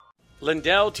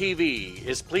Lindell TV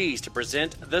is pleased to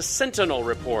present the Sentinel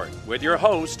Report with your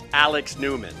host, Alex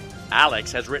Newman.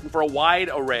 Alex has written for a wide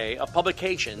array of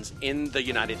publications in the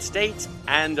United States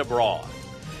and abroad.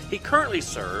 He currently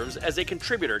serves as a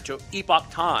contributor to Epoch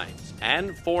Times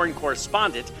and foreign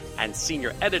correspondent and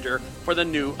senior editor for the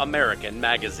New American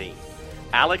magazine.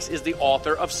 Alex is the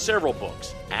author of several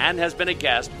books and has been a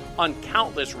guest on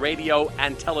countless radio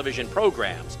and television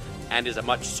programs and is a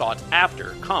much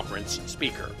sought-after conference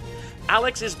speaker.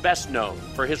 Alex is best known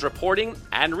for his reporting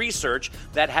and research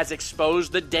that has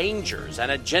exposed the dangers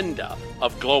and agenda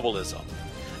of globalism.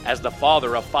 As the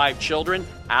father of 5 children,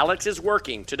 Alex is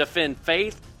working to defend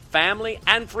faith, family,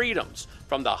 and freedoms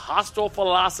from the hostile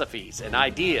philosophies and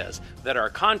ideas that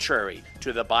are contrary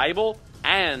to the Bible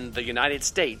and the United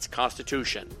States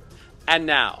Constitution. And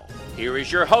now, here is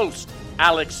your host,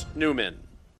 Alex Newman.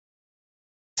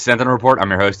 Sentinel Report. I'm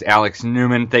your host, Alex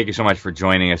Newman. Thank you so much for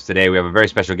joining us today. We have a very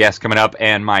special guest coming up,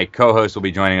 and my co-host will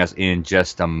be joining us in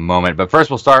just a moment. But first,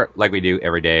 we'll start, like we do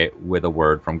every day, with a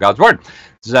word from God's Word.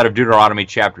 This is out of Deuteronomy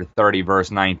chapter 30,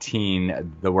 verse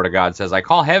 19. The Word of God says, I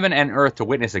call heaven and earth to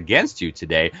witness against you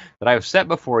today that I have set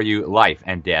before you life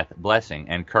and death, blessing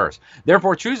and curse.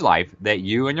 Therefore choose life, that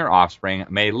you and your offspring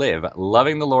may live,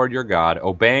 loving the Lord your God,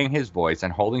 obeying his voice,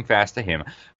 and holding fast to him.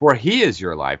 For he is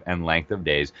your life and length of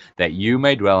days, that you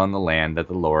may dwell in the land that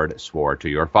the Lord swore to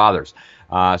your fathers.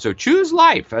 So choose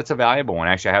life. That's a valuable one.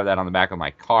 Actually, I have that on the back of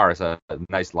my car. It's a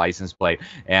nice license plate.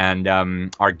 And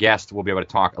our guest will be able to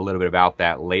talk a little bit about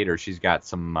that later. She's got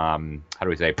some,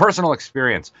 personal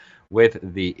experience with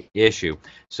the issue.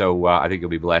 So I think you'll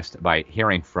be blessed by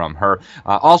hearing from her.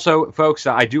 Also, folks,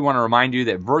 I do want to remind you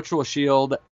that Virtual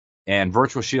Shield and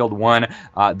Virtual Shield One,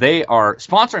 they are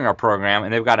sponsoring our program,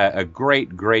 and they've got a great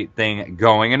thing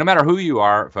going. And no matter who you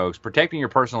are, folks, protecting your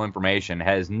personal information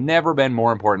has never been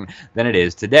more important than it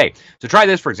is today. So try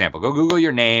this, for example. Go Google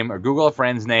your name or Google a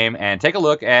friend's name and take a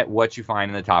look at what you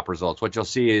find in the top results. What you'll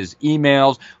see is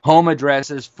emails, home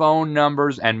addresses, phone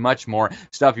numbers, and much more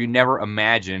stuff you never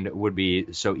imagined would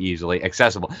be so easily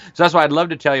accessible. So that's why I'd love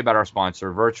to tell you about our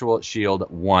sponsor, Virtual Shield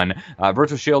One.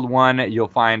 Virtual Shield One, you'll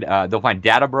find they'll find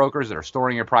data brokers that are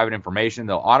storing your private information.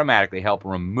 They'll automatically help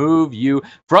remove you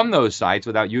from those sites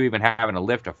without you even having to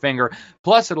lift a finger.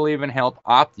 Plus, it'll even help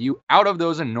opt you out of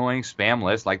those annoying spam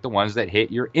lists like the ones that hit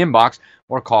your inbox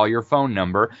or call your phone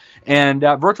number. And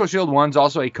Virtual Shield One's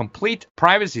also a complete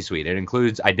privacy suite. It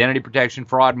includes identity protection,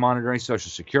 fraud monitoring, social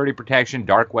security protection,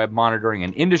 dark web monitoring,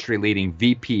 and industry-leading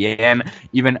VPN,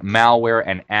 even malware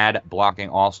and ad blocking,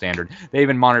 all standard. They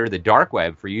even monitor the dark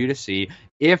web for you to see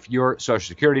if your social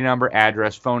security number,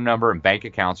 address, phone number, and bank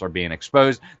accounts are being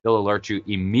exposed. They'll alert you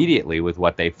immediately with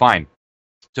what they find.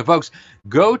 So, folks,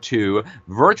 go to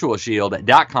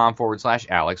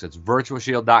virtualshield.com/Alex. It's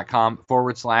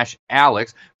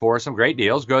virtualshield.com/Alex for some great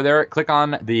deals. Go there, click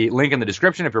on the link in the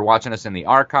description if you're watching us in the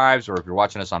archives or if you're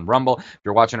watching us on Rumble. If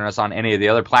you're watching us on any of the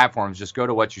other platforms, just go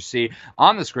to what you see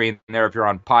on the screen there. If you're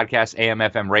on podcast, AM,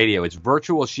 FM, radio, it's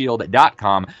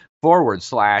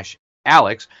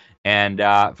virtualshield.com/Alex. And,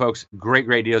 folks,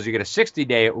 great deals. You get a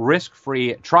 60-day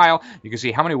risk-free trial. You can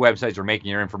see how many websites are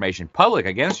making your information public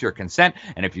against your consent.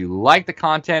 And if you like the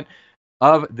content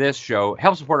of this show,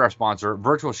 help support our sponsor,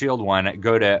 Virtual Shield One.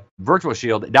 Go to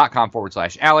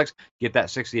virtualshield.com/Alex. Get that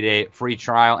 60-day free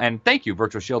trial. And thank you,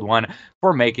 Virtual Shield One,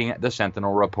 for making the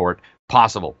Sentinel Report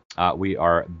possible. We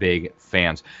are big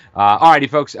fans.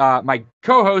 Alrighty, folks. My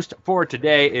co-host for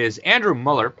today is Andrew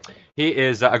Muller. He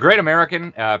is a great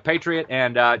American, patriot,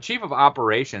 and chief of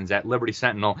operations at Liberty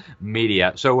Sentinel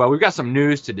Media. So we've got some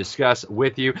news to discuss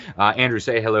with you. Andrew,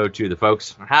 say hello to the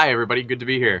folks. Hi, everybody. Good to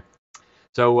be here.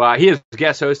 So he has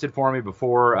guest hosted for me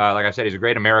before. Like I said, he's a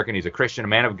great American. He's a Christian, a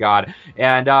man of God.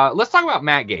 And let's talk about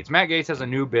Matt Gaetz. Matt Gaetz has a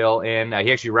new bill, and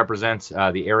he actually represents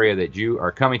the area that you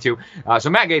are coming to. So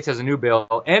Matt Gaetz has a new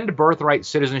bill, End Birthright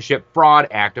Citizenship Fraud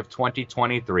Act of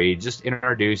 2023. Just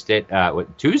introduced it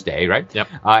Tuesday, right? Yep.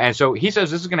 And so he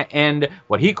says this is going to end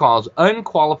what he calls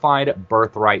unqualified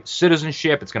birthright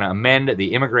citizenship. It's going to amend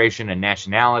the Immigration and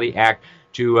Nationality Act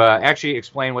to actually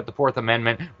explain what the Fourth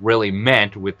Amendment really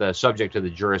meant with the subject to the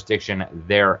jurisdiction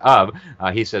thereof.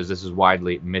 He says this is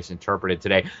widely misinterpreted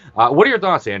today. What are your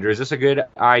thoughts, Andrew? Is this a good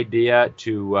idea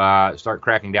to start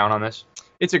cracking down on this?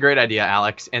 It's a great idea,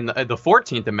 Alex. And the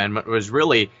 14th Amendment was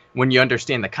really, when you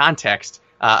understand the context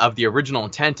of the original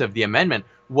intent of the amendment,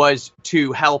 was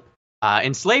to help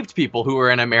enslaved people who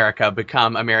were in America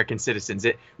become American citizens.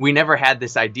 We never had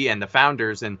this idea, and the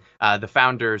founders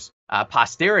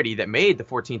posterity that made the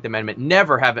 14th Amendment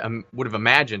never would have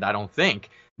imagined, I don't think,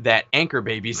 that anchor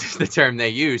babies is the term they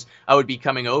use, would be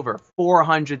coming over.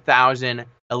 400,000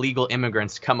 illegal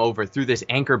immigrants come over through this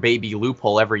anchor baby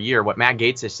loophole every year, what Matt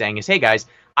Gaetz is saying is, hey guys,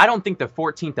 I don't think the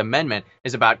 14th Amendment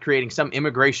is about creating some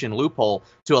immigration loophole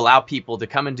to allow people to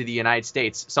come into the United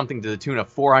States, something to the tune of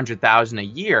 400,000 a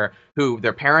year, who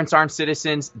their parents aren't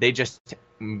citizens, they just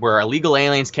were illegal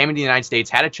aliens, came into the United States,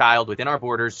 had a child within our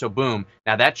borders, so boom,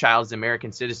 now that child is an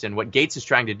American citizen. What Gaetz is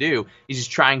trying to do is he's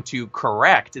trying to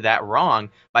correct that wrong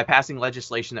by passing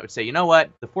legislation that would say, you know what,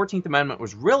 the 14th Amendment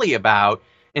was really about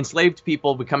enslaved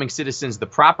people becoming citizens the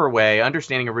proper way,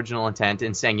 understanding original intent,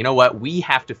 and saying, you know what, we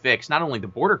have to fix not only the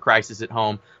border crisis at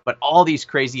home, but all these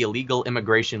crazy illegal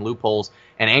immigration loopholes,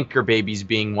 and anchor babies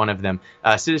being one of them.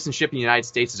 Citizenship in the United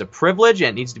States is a privilege,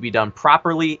 and it needs to be done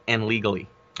properly and legally.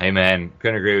 Amen.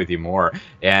 Couldn't agree with you more.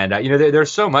 And,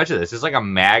 there's so much of this. It's like a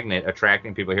magnet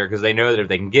attracting people here because they know that if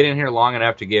they can get in here long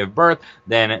enough to give birth,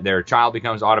 then their child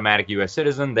becomes automatic U.S.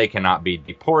 citizen. They cannot be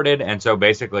deported. And so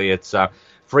basically it's a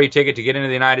free ticket to get into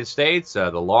the United States.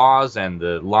 The laws and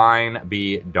the line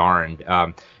be darned.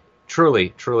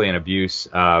 Truly an abuse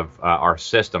of our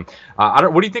system.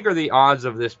 What do you think are the odds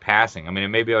of this passing? I mean, it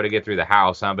may be able to get through the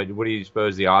House, but what do you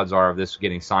suppose the odds are of this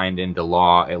getting signed into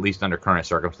law, at least under current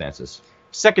circumstances?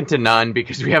 Second to none,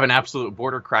 because we have an absolute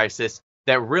border crisis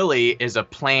that really is a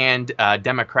planned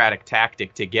Democratic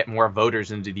tactic to get more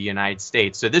voters into the United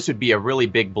States. So this would be a really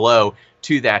big blow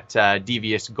to that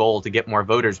devious goal to get more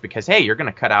voters because, hey, you're going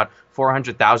to cut out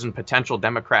 400,000 potential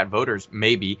Democrat voters,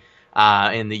 maybe,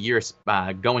 in the years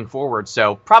going forward.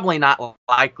 So probably not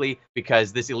likely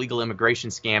because this illegal immigration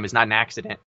scam is not an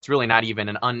accident. It's really not even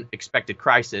an unexpected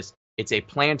crisis. It's a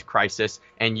planned crisis,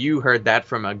 and you heard that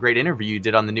from a great interview you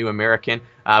did on The New American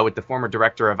with the former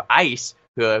director of ICE,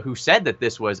 who said that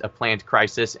this was a planned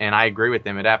crisis, and I agree with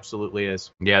him. It absolutely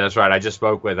is. Yeah, that's right. I just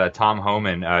spoke with Tom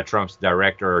Homan, Trump's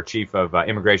director or chief of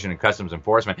Immigration and Customs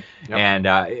Enforcement. Yep.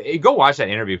 And go watch that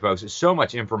interview, folks. There's so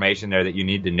much information there that you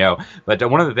need to know. But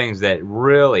one of the things that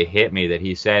really hit me that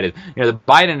he said is, the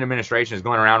Biden administration is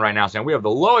going around right now saying we have the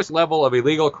lowest level of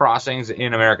illegal crossings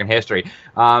in American history.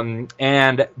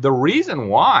 And the reason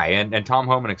why, and Tom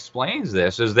Homan explains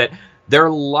this, is that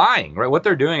they're lying, right? What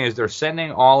they're doing is they're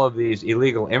sending all of these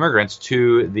illegal immigrants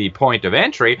to the point of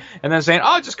entry and then saying,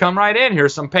 oh, just come right in.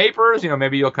 Here's some papers.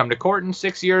 Maybe you'll come to court in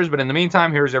 6 years, but in the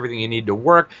meantime, here's everything you need to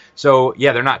work. So,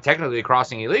 yeah, they're not technically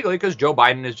crossing illegally because Joe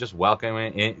Biden is just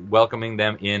welcoming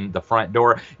them in the front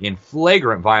door in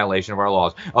flagrant violation of our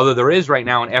laws. Although there is right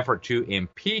now an effort to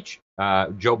impeach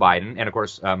Joe Biden and, of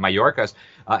course, Mayorkas.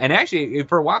 And actually,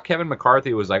 for a while, Kevin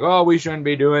McCarthy was like, oh, we shouldn't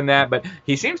be doing that. But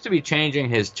he seems to be changing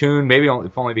his tune, maybe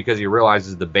only because he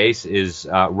realizes the base is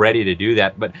ready to do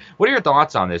that. But what are your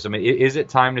thoughts on this? I mean, is it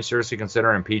time to seriously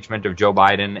consider impeachment of Joe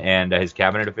Biden and his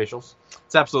cabinet officials?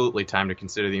 It's absolutely time to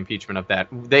consider the impeachment of that.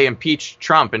 They impeached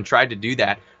Trump and tried to do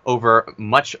that over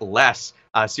much less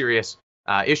serious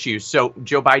issues. So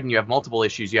Joe Biden, you have multiple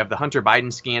issues. You have the Hunter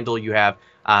Biden scandal. You have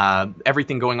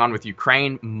everything going on with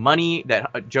Ukraine, money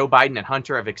that Joe Biden and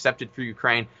Hunter have accepted for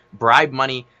Ukraine, bribe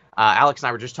money. Alex and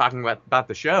I were just talking about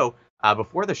the show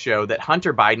before the show that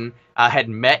Hunter Biden had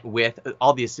met with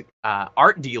all these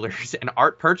art dealers and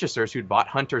art purchasers who'd bought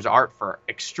Hunter's art for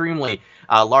extremely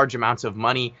large amounts of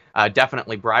money,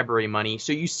 definitely bribery money.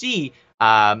 So you see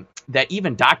that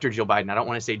even Dr. Jill Biden, I don't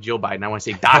want to say Jill Biden, I want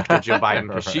to say Dr. Jill Biden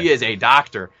because she is a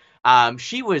doctor.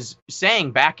 She was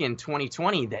saying back in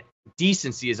 2020 that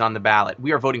decency is on the ballot.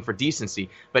 We are voting for decency.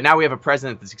 But now we have a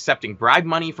president that's accepting bribe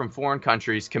money from foreign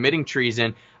countries, committing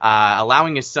treason,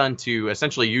 allowing his son to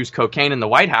essentially use cocaine in the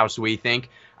White House, we think,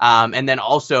 and then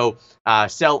also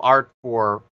sell art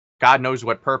for God knows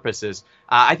what purposes.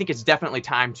 I think it's definitely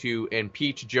time to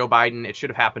impeach Joe Biden. It should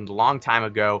have happened a long time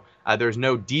ago. There's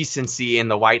no decency in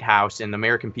the White House, and the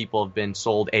American people have been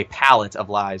sold a pallet of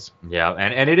lies. Yeah,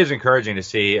 and it is encouraging to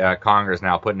see Congress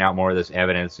now putting out more of this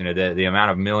evidence. The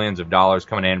amount of millions of dollars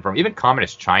coming in from even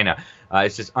communist China.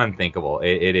 It's just unthinkable.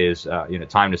 It is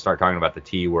time to start talking about the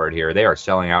T word here. They are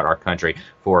selling out our country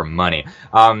for money.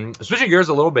 Switching gears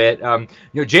a little bit,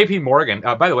 J.P. Morgan.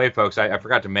 By the way, folks, I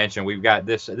forgot to mention we've got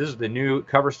this. This is the new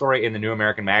cover story in the New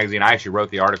American Magazine. I actually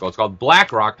wrote the article. It's called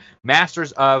BlackRock,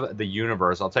 Masters of the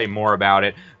Universe. I'll tell you more about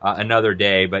it another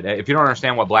day. But if you don't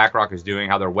understand what BlackRock is doing,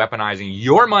 how they're weaponizing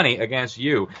your money against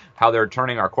you, how they're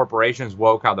turning our corporations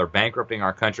woke, how they're bankrupting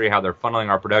our country, how they're funneling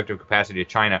our productive capacity to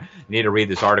China, you need to read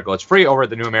this article. It's free over at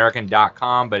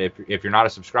thenewamerican.com. But if you're not a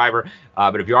subscriber,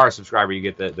 but if you are a subscriber, you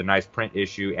get the nice print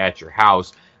issue at your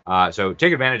house. So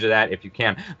take advantage of that if you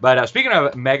can. But speaking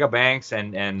of mega banks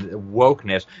and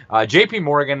wokeness, J.P.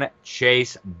 Morgan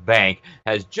Chase Bank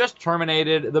has just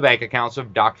terminated the bank accounts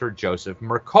of Dr. Joseph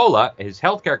Mercola, his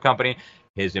healthcare company,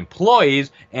 his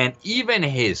employees, and even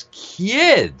his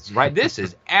kids, right? This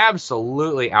is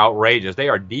absolutely outrageous. They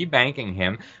are debanking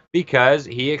him because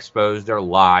he exposed their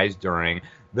lies during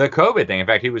the COVID thing. In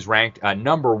fact, he was ranked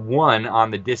number 1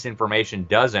 on the disinformation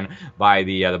dozen by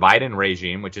the Biden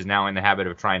regime, which is now in the habit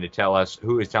of trying to tell us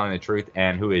who is telling the truth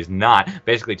and who is not.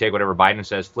 Basically, take whatever Biden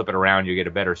says, flip it around, you get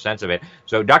a better sense of it.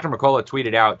 So Dr. McCullough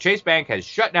tweeted out, Chase Bank has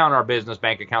shut down our business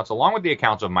bank accounts along with the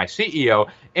accounts of my CEO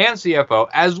and CFO,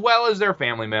 as well as their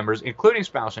family members, including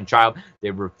spouse and child.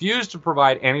 They've refused to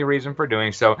provide any reason for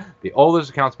doing so. The oldest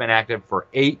account's been active for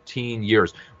 18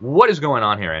 years. What is going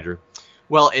on here, Andrew?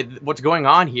 Well, what's going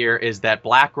on here is that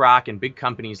BlackRock and big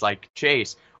companies like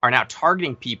Chase are now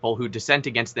targeting people who dissent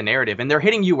against the narrative, and they're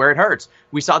hitting you where it hurts.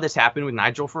 We saw this happen with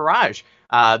Nigel Farage,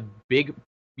 big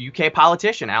UK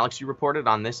politician. Alex, you reported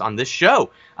on this show.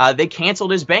 They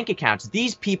canceled his bank accounts.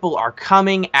 These people are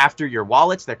coming after your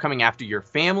wallets. They're coming after your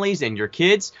families and your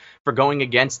kids for going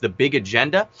against the big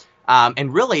agenda.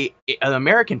 And really,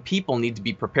 American people need to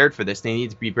be prepared for this. They need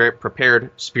to be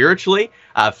prepared spiritually,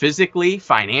 physically,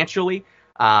 financially,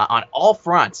 on all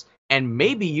fronts. And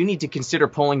maybe you need to consider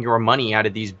pulling your money out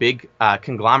of these big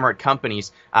conglomerate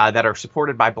companies that are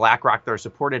supported by BlackRock, that are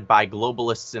supported by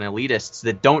globalists and elitists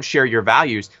that don't share your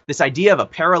values. This idea of a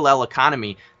parallel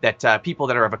economy that people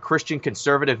that are of a Christian,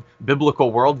 conservative,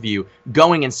 biblical worldview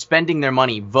going and spending their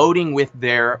money, voting with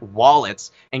their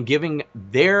wallets, and giving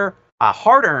their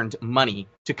hard-earned money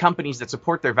to companies that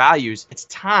support their values. It's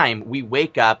time we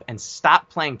wake up and stop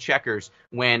playing checkers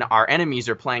when our enemies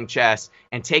are playing chess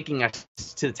and taking us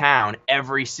to town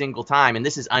every single time. And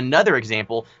this is another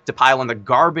example to pile on the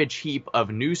garbage heap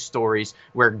of news stories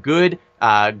where good,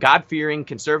 God-fearing,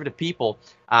 conservative people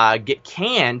get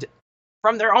canned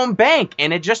from their own bank.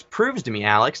 And it just proves to me,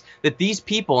 Alex, that these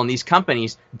people and these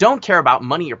companies don't care about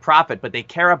money or profit, but they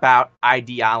care about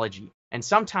ideology. And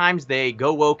sometimes they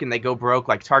go woke and they go broke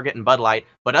like Target and Bud Light.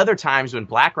 But other times when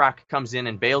BlackRock comes in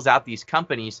and bails out these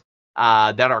companies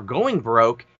that are going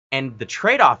broke, and the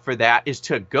trade-off for that is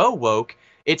to go woke,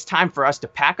 it's time for us to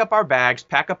pack up our bags,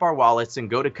 pack up our wallets, and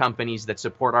go to companies that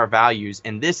support our values.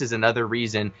 And this is another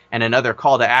reason and another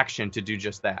call to action to do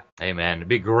just that. Hey, man, it'd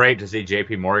be great to see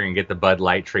JP Morgan get the Bud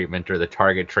Light treatment or the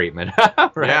Target treatment.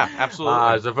 Right? Yeah,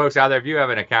 absolutely. So folks out there, if you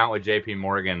have an account with JP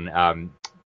Morgan,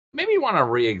 maybe you want to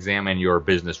re-examine your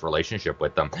business relationship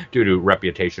with them due to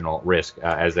reputational risk,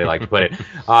 as they like to put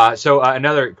it. So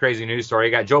another crazy news story.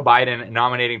 You got Joe Biden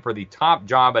nominating for the top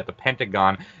job at the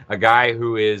Pentagon, a guy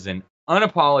who is an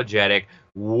unapologetic,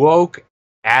 woke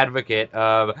advocate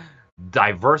of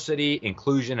diversity,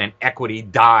 inclusion, and equity.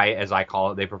 DIE, as I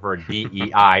call it. They prefer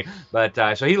DEI.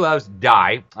 But so he loves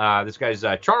DIE. This guy's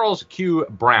Charles Q.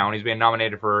 Brown. He's being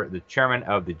nominated for the chairman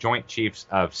of the Joint Chiefs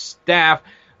of Staff.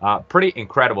 Pretty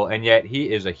incredible, and yet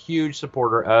he is a huge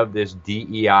supporter of this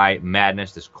DEI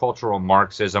madness, this cultural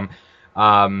Marxism.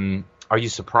 Are you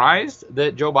surprised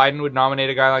that Joe Biden would nominate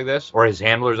a guy like this? Or his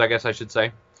handlers, I guess I should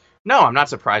say? No, I'm not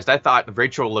surprised. I thought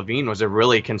Rachel Levine was a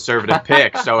really conservative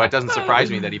pick, so it doesn't surprise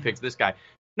me that he picks this guy.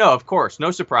 No, of course,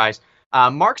 no surprise.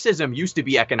 Marxism used to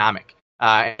be economic,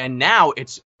 and now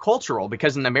it's cultural,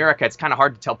 because in America, it's kind of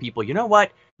hard to tell people, you know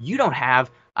what, you don't have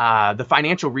the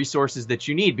financial resources that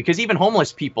you need, because even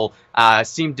homeless people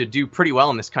seem to do pretty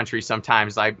well in this country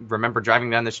sometimes. I remember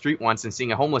driving down the street once and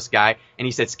seeing a homeless guy, and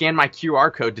he said, scan my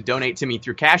QR code to donate to me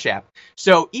through Cash App.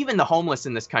 So even the homeless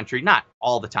in this country, not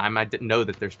all the time, I didn't know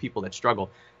that there's people that struggle,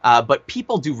 but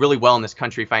people do really well in this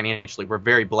country financially. We're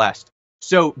very blessed.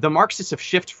 So the Marxists have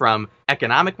shifted from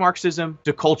economic Marxism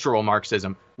to cultural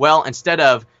Marxism. Well, instead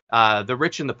of the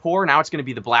rich and the poor, now it's going to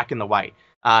be the black and the white.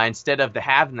 Instead of the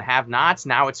have and the have-nots,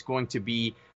 now it's going to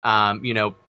be,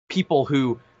 people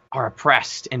who are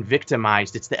oppressed and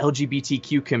victimized. It's the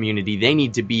LGBTQ community. They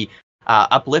need to be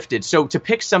uplifted. So to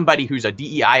pick somebody who's a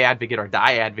DEI advocate or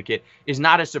DIE advocate is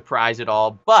not a surprise at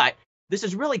all. But this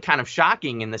is really kind of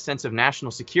shocking in the sense of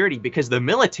national security, because the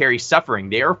military is suffering.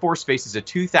 The Air Force faces a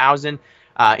 2,000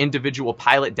 individual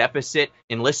pilot deficit,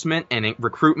 enlistment and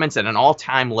recruitments at an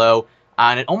all-time low.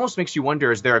 And it almost makes you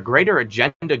wonder, is there a greater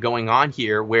agenda going on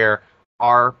here where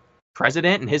our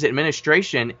president and his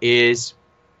administration is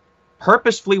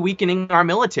purposefully weakening our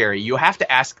military? You have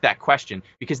to ask that question,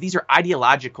 because these are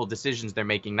ideological decisions they're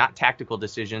making, not tactical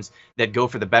decisions that go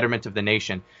for the betterment of the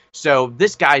nation. So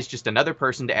this guy's just another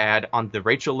person to add on the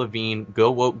Rachel Levine, go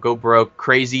woke, go broke,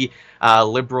 crazy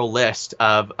liberal list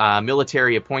of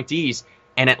military appointees.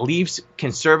 And it leaves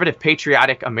conservative,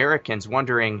 patriotic Americans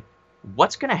wondering,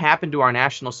 what's going to happen to our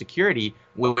national security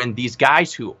when these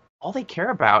guys who all they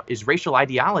care about is racial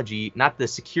ideology, not the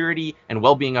security and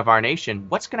well-being of our nation?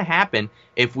 What's going to happen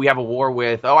if we have a war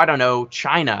with,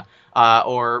 China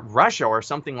or Russia or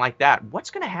something like that.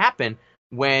 What's going to happen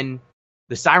when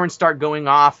the sirens start going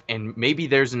off and maybe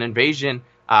there's an invasion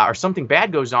or something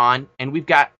bad goes on, and we've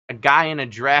got a guy in a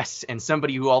dress and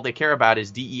somebody who all they care about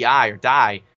is DEI or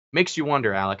die? Makes you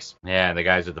wonder, Alex. Yeah, the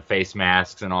guys with the face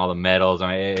masks and all the medals.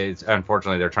 I mean, it's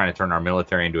unfortunately they're trying to turn our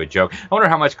military into a joke. I wonder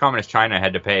how much Communist China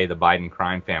had to pay the Biden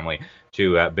crime family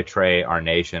to betray our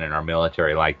nation and our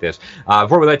military like this.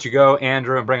 Before we let you go,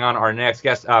 Andrew, and bring on our next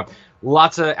guest,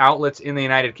 lots of outlets in the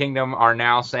United Kingdom are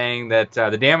now saying that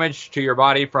the damage to your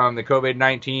body from the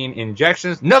COVID-19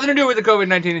 injections, nothing to do with the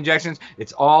COVID-19 injections,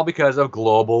 it's all because of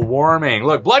global warming.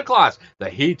 Look, blood clots, the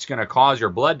heat's going to cause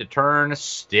your blood to turn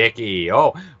sticky.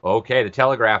 Oh, okay. The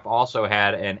Telegraph also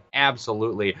had an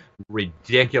absolutely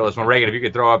ridiculous one. Reagan, if you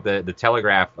could throw up the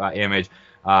Telegraph image.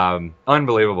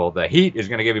 Unbelievable. The heat is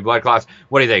going to give you blood clots.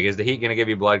 What do you think? Is the heat going to give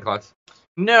you blood clots?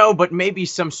 No, but maybe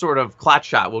some sort of clot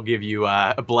shot will give you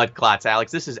blood clots,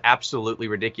 Alex. This is absolutely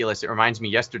ridiculous. It reminds me,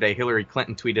 yesterday Hillary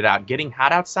Clinton tweeted out, "Getting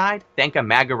hot outside? Thank a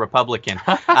MAGA Republican,"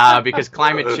 because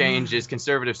climate change is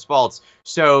conservatives' faults.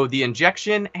 So the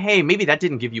injection, hey, maybe that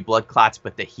didn't give you blood clots,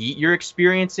 but the heat you're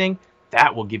experiencing,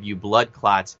 that will give you blood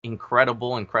clots.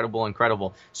 Incredible, incredible,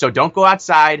 incredible. So don't go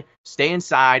outside, stay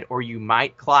inside, or you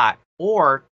might clot.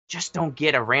 Or just don't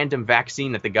get a random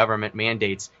vaccine that the government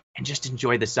mandates and just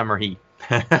enjoy the summer heat.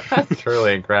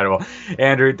 Truly incredible.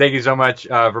 Andrew, thank you so much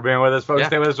for being with us, folks. Yeah.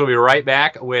 Stay with us. We'll be right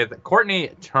back with Courtney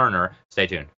Turner. Stay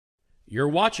tuned. You're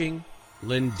watching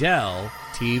Lindell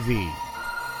TV.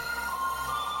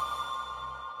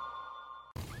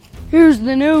 Here's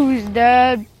the news,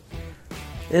 Dad.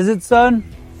 Is it, son?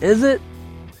 Is it?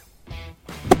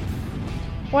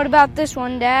 What about this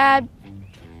one, Dad?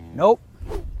 Nope.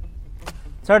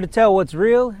 It's hard to tell what's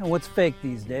real and what's fake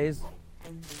these days.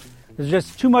 There's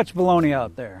just too much baloney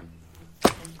out there.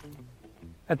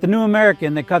 At the New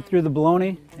American, they cut through the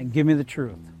baloney and give me the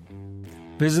truth.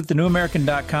 Visit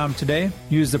thenewamerican.com today.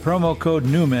 Use the promo code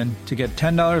Newman to get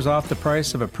 $10 off the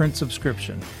price of a print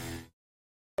subscription.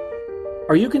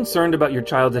 Are you concerned about your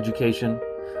child's education?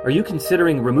 Are you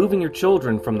considering removing your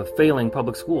children from the failing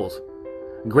public schools?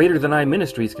 Greater Than I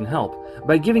Ministries can help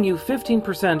by giving you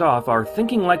 15% off our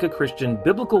Thinking Like a Christian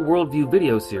Biblical Worldview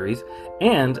video series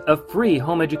and a free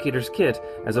Home Educator's Kit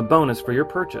as a bonus for your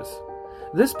purchase.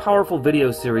 This powerful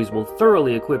video series will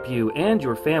thoroughly equip you and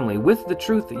your family with the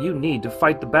truth that you need to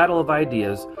fight the battle of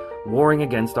ideas warring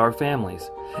against our families.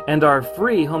 And our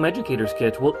free Home Educator's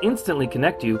Kit will instantly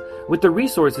connect you with the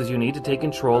resources you need to take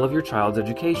control of your child's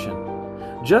education.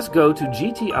 Just go to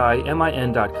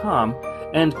gtimin.com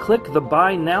and click the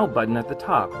Buy Now button at the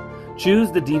top.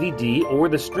 Choose the DVD or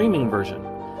the streaming version.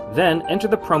 Then enter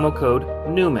the promo code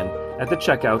Newman at the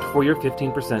checkout for your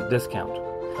 15% discount.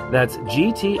 That's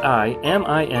gtimin.com.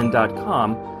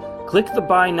 Click the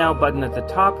Buy Now button at the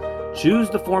top, choose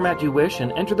the format you wish,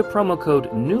 and enter the promo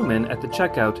code Newman at the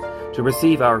checkout to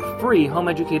receive our free Home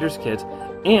Educator's Kit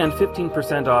and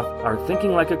 15% off our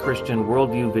Thinking Like a Christian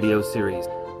Worldview video series.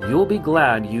 You'll be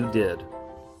glad you did.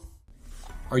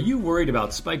 Are you worried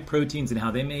about spike proteins and how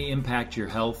they may impact your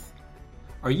health?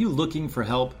 Are you looking for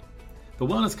help? The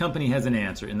Wellness Company has an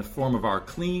answer in the form of our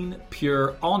clean,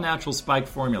 pure, all-natural spike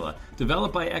formula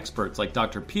developed by experts like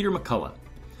Dr. Peter McCullough.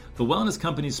 The Wellness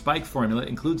Company's spike formula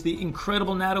includes the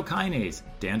incredible nattokinase,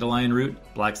 dandelion root,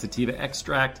 black sativa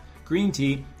extract, green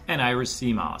tea, and Irish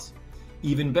sea moss.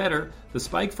 Even better, the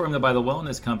spike formula by the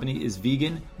Wellness Company is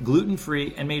vegan,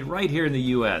 gluten-free, and made right here in the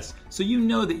U.S., so you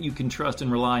know that you can trust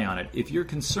and rely on it if you're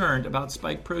concerned about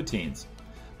spike proteins.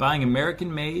 Buying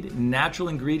American-made, natural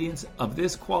ingredients of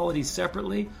this quality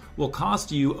separately will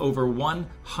cost you over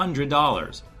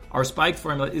 $100. Our spike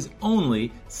formula is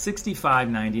only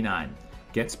 $65.99.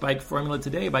 Get spike formula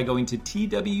today by going to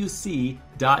twc.health.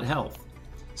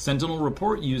 Sentinel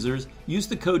Report users use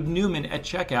the code Newman at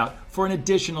checkout for an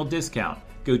additional discount.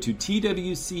 Go to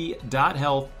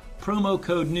twc.health, promo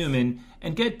code Newman,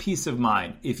 and get peace of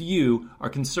mind if you are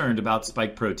concerned about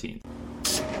spike protein.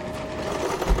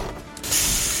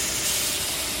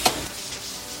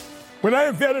 When I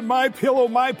invented MyPillow,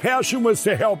 my passion was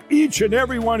to help each and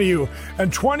every one of you.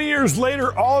 And 20 years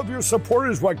later, all of your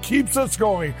support is what keeps us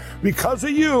going. Because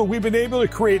of you, we've been able to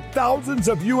create thousands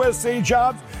of USA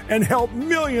jobs and help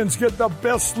millions get the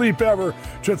best sleep ever.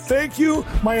 To thank you,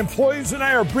 my employees and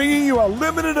I are bringing you a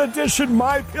limited edition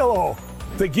MyPillow.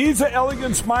 The Giza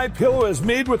Elegance MyPillow is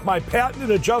made with my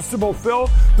patented adjustable fill,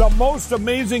 the most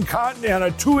amazing cotton, and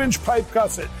a 2-inch pipe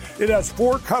gusset. It has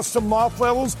 4 custom loft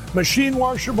levels, machine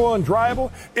washable and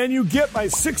dryable, and you get my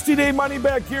 60-day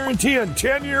money-back guarantee and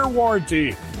 10-year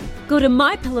warranty. Go to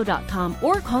MyPillow.com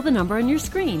or call the number on your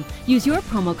screen. Use your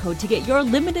promo code to get your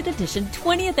limited edition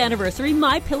 20th anniversary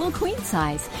MyPillow queen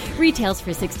size. Retails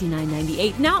for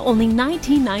 $69.98, now only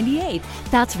 $19.98.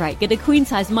 That's right, get a queen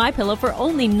size MyPillow for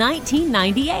only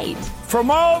 $19.98. From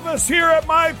all of us here at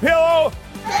MyPillow,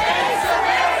 thanks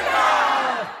America!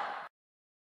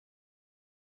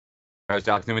 Host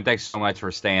Alex Newman, thanks so much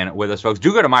for staying with us, folks.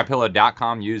 Do go to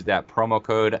MyPillow.com, use that promo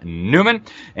code Newman,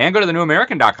 and go to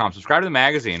thenewamerican.com. Subscribe to the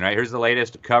magazine, right? Here's the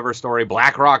latest cover story,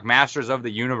 BlackRock, Masters of the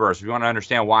Universe. If you want to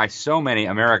understand why so many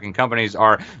American companies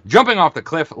are jumping off the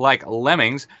cliff like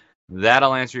lemmings,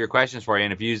 that'll answer your questions for you.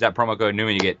 And if you use that promo code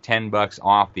Newman, you get $10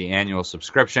 off the annual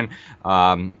subscription.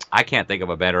 I can't think of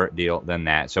a better deal than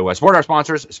that. So support our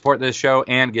sponsors, support this show,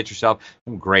 and get yourself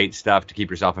some great stuff to keep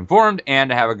yourself informed and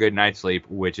to have a good night's sleep,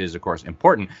 which is, of course,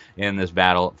 important in this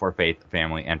battle for faith,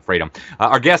 family, and freedom.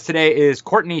 Our guest today is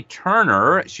Courtney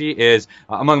Turner. She is,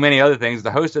 among many other things,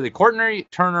 the host of the Courtney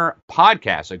Turner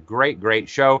Podcast, a great, great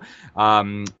show.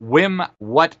 WIM,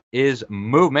 What is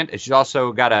Movement? She's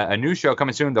also got a new show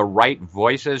coming soon, The Right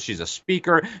Voices. She's a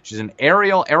speaker. She's an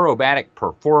aerial aerobatic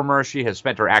performer. She has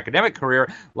spent her academic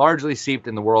career largely steeped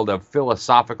in the world of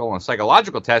philosophical and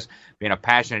psychological tests. Being a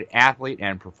passionate athlete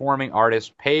and performing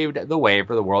artist paved the way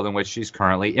for the world in which she's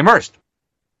currently immersed.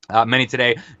 Many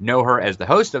today know her as the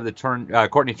host of the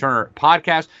Courtney Turner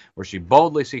Podcast, where she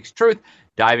boldly seeks truth,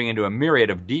 diving into a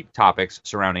myriad of deep topics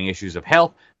surrounding issues of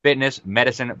health, fitness,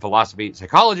 medicine, philosophy,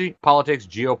 psychology, politics,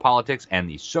 geopolitics, and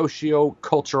the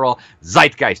socio-cultural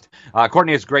zeitgeist.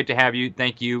 Courtney, it's great to have you.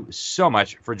 Thank you so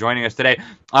much for joining us today.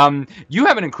 You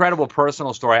have an incredible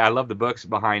personal story. I love the books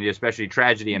behind you, especially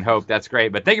Tragedy and Hope. That's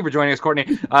great. But thank you for joining us,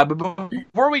 Courtney. But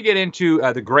before we get into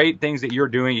the great things that you're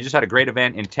doing, you just had a great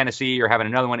event in Tennessee. You're having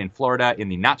another one in Florida in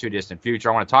the not-too-distant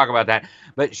future. I want to talk about that.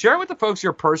 But share with the folks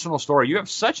your personal story. You have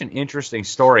such an interesting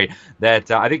story that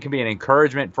I think can be an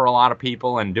encouragement for a lot of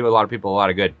people and do a lot of people a lot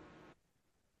of good.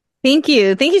 Thank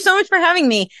you. Thank you so much for having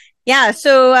me. Yeah,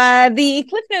 so the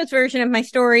Cliff Notes version of my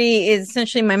story is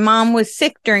essentially my mom was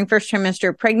sick during first trimester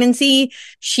of pregnancy.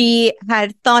 She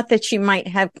had thought that she might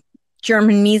have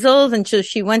German measles, and so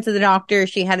she went to the doctor.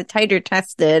 She had a titer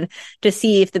tested to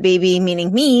see if the baby,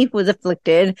 meaning me, was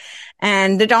afflicted.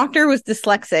 And the doctor was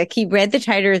dyslexic. He read the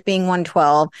titer as being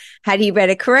 112. Had he read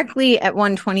it correctly at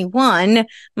 121,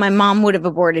 my mom would have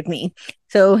aborted me.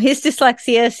 So his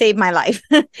dyslexia saved my life.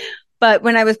 But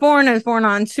when I was born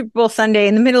on Super Bowl Sunday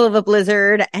in the middle of a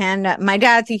blizzard, and my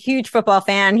dad's a huge football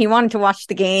fan. He wanted to watch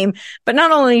the game, but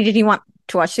not only did he want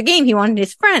to watch the game, he wanted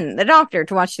his friend, the doctor,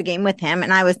 to watch the game with him,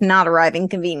 and I was not arriving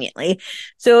conveniently.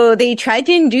 So they tried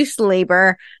to induce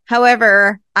labor.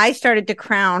 However, I started to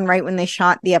crown right when they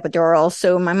shot the epidural.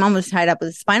 So my mom was tied up with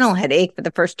a spinal headache for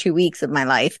the first 2 weeks of my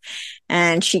life,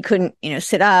 and she couldn't,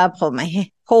 sit up,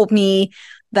 hold me,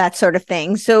 that sort of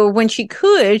thing. So when she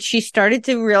could, she started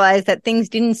to realize that things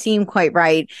didn't seem quite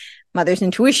right. Mother's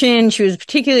intuition. She was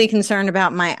particularly concerned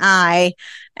about my eye,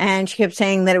 and she kept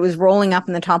saying that it was rolling up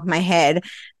in the top of my head.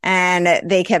 And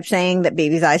they kept saying that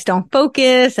baby's eyes don't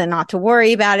focus and not to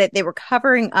worry about it. They were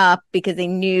covering up because they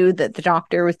knew that the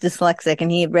doctor was dyslexic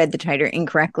and he had read the titer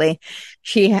incorrectly.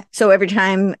 So every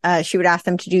time she would ask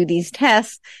them to do these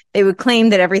tests, they would claim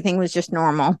that everything was just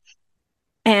normal.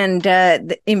 And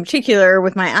in particular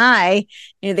with my eye,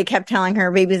 they kept telling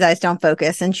her baby's eyes don't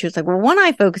focus. And she was like, well, one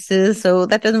eye focuses, so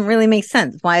that doesn't really make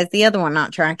sense. Why is the other one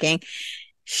not tracking?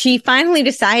 She finally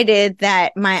decided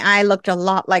that my eye looked a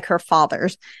lot like her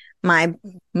father's. My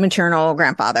maternal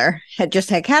grandfather had just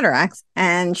had cataracts,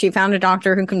 and she found a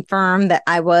doctor who confirmed that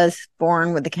I was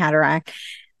born with the cataract.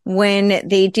 When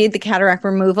they did the cataract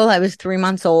removal, I was 3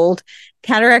 months old.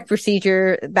 Cataract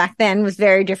procedure back then was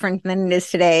very different than it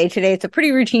is today. Today, it's a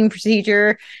pretty routine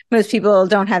procedure. Most people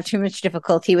don't have too much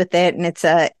difficulty with it, and it's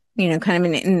a, kind of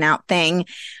an in and out thing.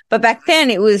 But back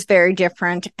then, it was very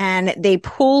different, and they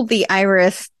pulled the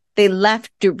iris. They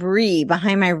left debris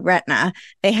behind my retina.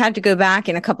 They had to go back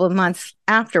in a couple of months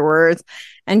afterwards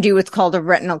and do what's called a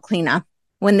retinal cleanup.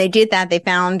 When they did that, they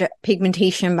found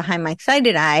pigmentation behind my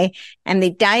sighted eye, and they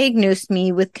diagnosed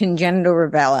me with congenital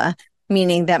rubella,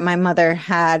 meaning that my mother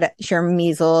had German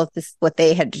measles. This is what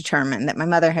they had determined, that my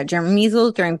mother had German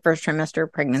measles during first trimester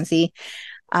of pregnancy.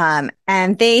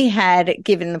 And they had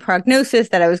given the prognosis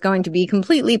that I was going to be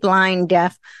completely blind,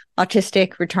 deaf,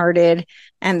 autistic, retarded,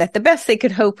 and that the best they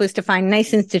could hope was to find a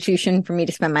nice institution for me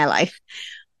to spend my life.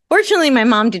 Fortunately, my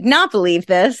mom did not believe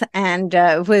this and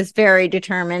was very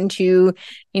determined to,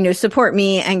 support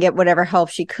me and get whatever help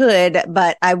she could.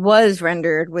 But I was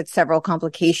rendered with several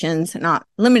complications, not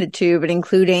limited to, but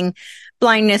including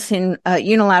blindness and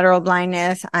unilateral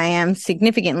blindness. I am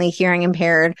significantly hearing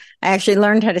impaired. I actually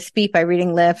learned how to speak by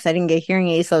reading lips. I didn't get hearing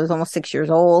aids till I was almost 6 years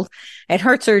old. I had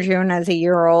heart surgery when I was a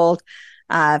year old.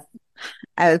 I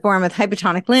was born with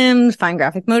hypotonic limbs, fine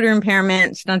graphic motor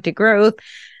impairment, stunted growth.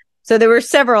 So there were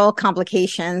several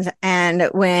complications. And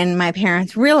when my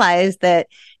parents realized that,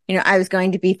 I was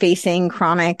going to be facing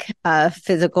chronic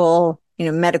physical,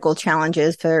 medical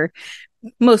challenges for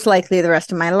most likely the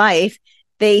rest of my life,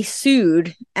 they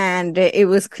sued, and it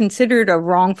was considered a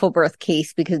wrongful birth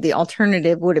case because the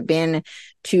alternative would have been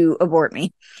to abort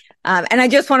me. And I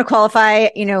just want to qualify,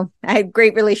 I had a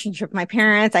great relationship with my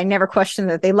parents. I never questioned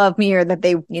that they love me or that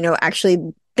they,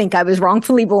 actually think I was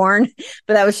wrongfully born,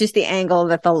 but that was just the angle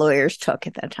that the lawyers took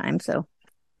at that time. So.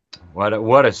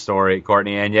 What a story,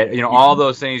 Courtney. And yet, all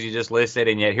those things you just listed,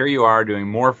 and yet here you are doing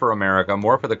more for America,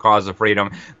 more for the cause of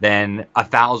freedom than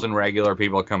 1,000 regular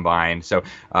people combined. So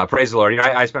praise the Lord.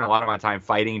 I spent a lot of my time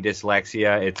fighting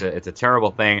dyslexia. It's a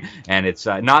terrible thing, and it's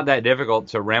not that difficult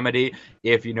to remedy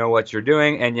if you know what you're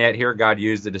doing. And yet here God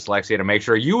used the dyslexia to make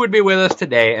sure you would be with us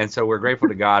today. And so we're grateful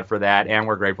to God for that, and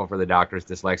we're grateful for the doctor's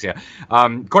dyslexia.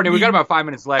 Courtney, we've got about 5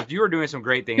 minutes left. You are doing some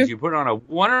great things. You put on a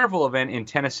wonderful event in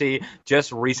Tennessee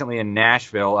just recently in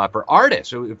Nashville for artists.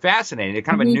 So fascinating. It's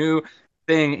kind of a new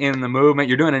thing in the movement.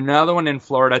 You're doing another one in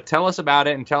Florida. Tell us about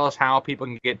it and tell us how people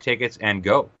can get tickets and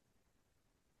go.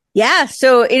 Yeah,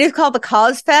 so it is called the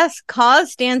Cause Fest. Cause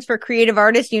stands for Creative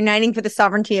Artists Uniting for the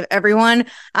Sovereignty of Everyone.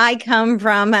 I come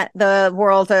from the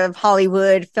world of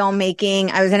Hollywood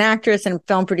filmmaking. I was an actress and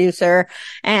film producer,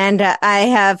 and I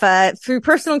have, through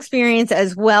personal experience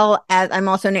as well as I'm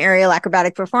also an aerial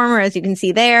acrobatic performer, as you can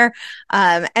see there,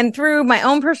 and through my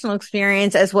own personal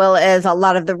experience as well as a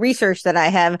lot of the research that I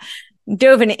have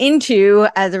dove into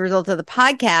as a result of the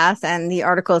podcast and the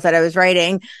articles that I was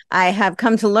writing, I have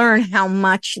come to learn how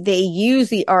much they use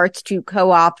the arts to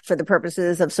co-opt for the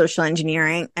purposes of social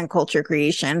engineering and culture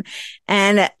creation.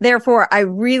 And therefore, I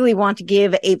really want to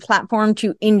give a platform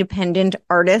to independent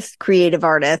artists, creative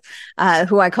artists,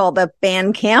 who I call the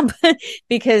band camp,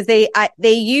 because they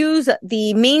use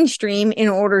the mainstream in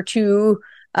order to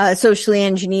socially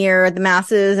engineer the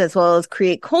masses as well as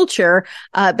create culture,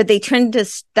 but they tend to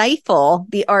stifle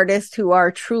the artists who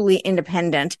are truly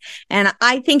independent. And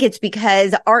I think it's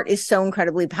because art is so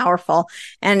incredibly powerful,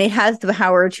 and it has the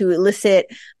power to elicit,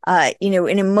 an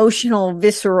emotional,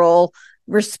 visceral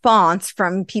response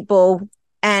from people,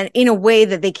 and in a way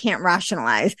that they can't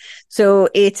rationalize. So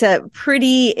it's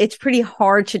pretty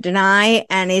hard to deny,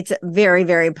 and it's very,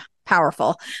 very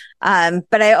powerful.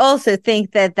 But I also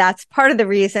think that that's part of the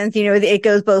reasons, it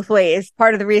goes both ways.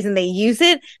 Part of the reason they use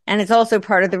it, and it's also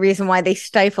part of the reason why they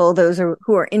stifle those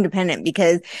who are independent,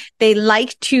 because they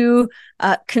like to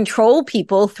control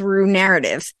people through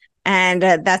narratives. And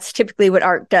that's typically what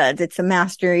art does. It's a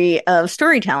mastery of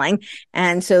storytelling.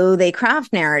 And so they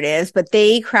craft narratives, but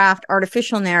they craft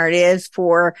artificial narratives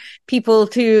for people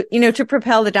to, to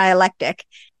propel the dialectic.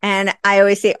 And I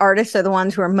always say artists are the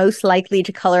ones who are most likely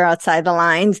to color outside the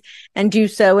lines and do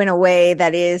so in a way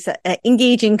that is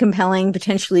engaging, compelling,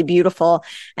 potentially beautiful.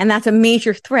 And that's a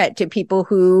major threat to people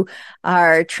who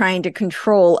are trying to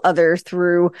control others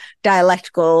through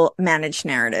dialectical managed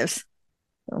narratives.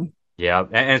 So. Yeah,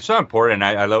 and it's so important.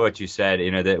 I love what you said,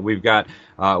 that we've got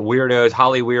weirdos,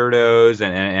 Holly weirdos,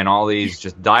 and all these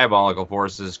just diabolical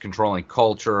forces controlling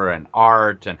culture and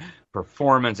art and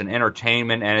performance and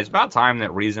entertainment, and it's about time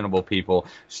that reasonable people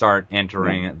start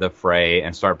entering the fray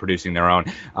and start producing their own.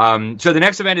 So the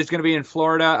next event is going to be in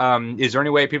Florida. Is there any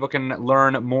way people can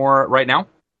learn more right now?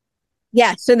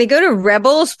 Yeah, so they go to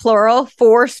Rebels, plural,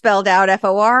 for spelled out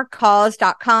FOR,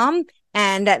 cause.com.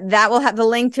 And that will have the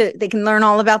link they can learn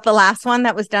all about the last one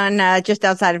that was done just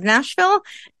outside of Nashville.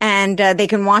 And they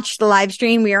can watch the live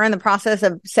stream. We are in the process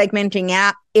of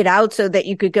segmenting it out so that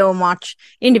you could go and watch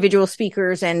individual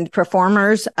speakers and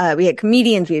performers. We had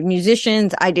comedians, we had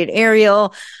musicians. I did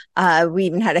aerial. We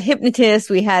even had a hypnotist.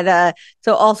 We had,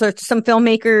 all sorts, some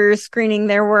filmmakers screening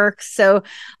their works. So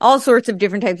all sorts of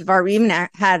different types of art. We even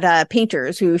had,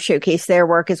 painters who showcased their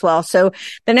work as well. So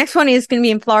the next one is going to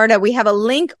be in Florida. We have a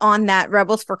link on that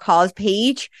Rebels for Cause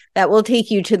page that will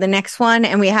take you to the next one.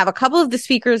 And we have a couple of the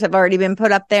speakers have already been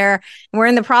put up there. And we're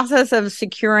in the process of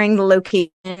securing the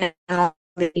location and all.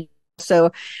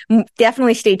 So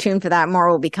definitely stay tuned for that. More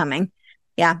will be coming.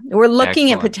 Yeah. We're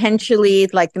looking at potentially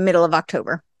like the middle of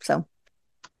October. So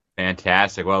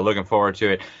fantastic. Well, looking forward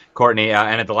to it, Courtney.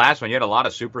 And at the last one, you had a lot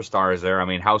of superstars there. I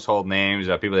mean, household names,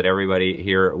 people that everybody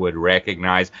here would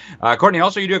recognize. Courtney,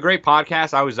 also, you do a great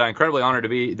podcast. I was incredibly honored to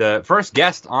be the first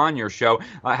guest on your show.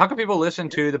 How can people listen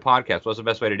to the podcast? What's the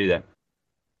best way to do that?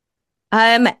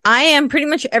 I am pretty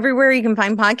much everywhere you can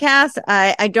find podcasts.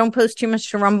 I don't post too much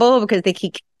to Rumble because they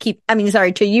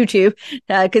to YouTube,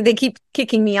 because they keep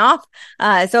kicking me off.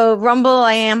 So Rumble,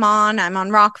 I'm on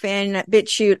Rockfin,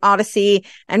 BitChute, Odyssey,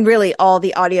 and really all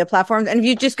the audio platforms. And if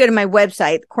you just go to my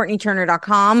website,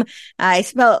 CourtneyTurner.com, I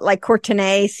spell it like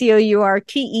Courtenay,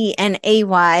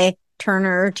 Courtenay,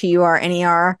 Turner,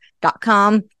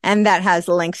 TURNER.com. And that has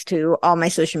links to all my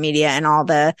social media and all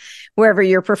the, wherever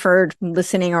your preferred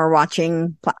listening or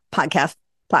watching podcast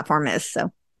platform is.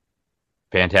 So.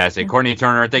 Fantastic. Courtney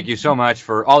Turner, thank you so much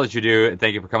for all that you do. And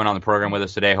thank you for coming on the program with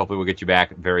us today. Hopefully we'll get you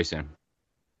back very soon.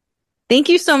 Thank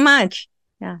you so much.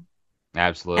 Yeah.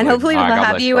 Absolutely. And hopefully we'll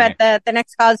have you at the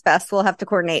next Cause Fest. We'll have to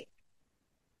coordinate.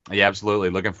 Yeah,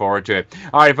 absolutely. Looking forward to it.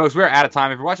 All right, folks, we're out of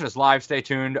time. If you're watching us live, stay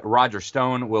tuned. Roger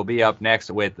Stone will be up next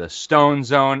with the Stone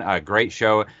Zone. A great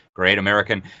show, great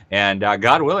American. And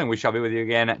God willing, we shall be with you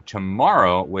again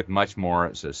tomorrow with much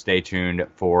more. So stay tuned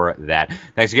for that.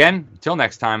 Thanks again. Until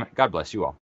next time, God bless you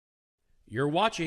all. You're watching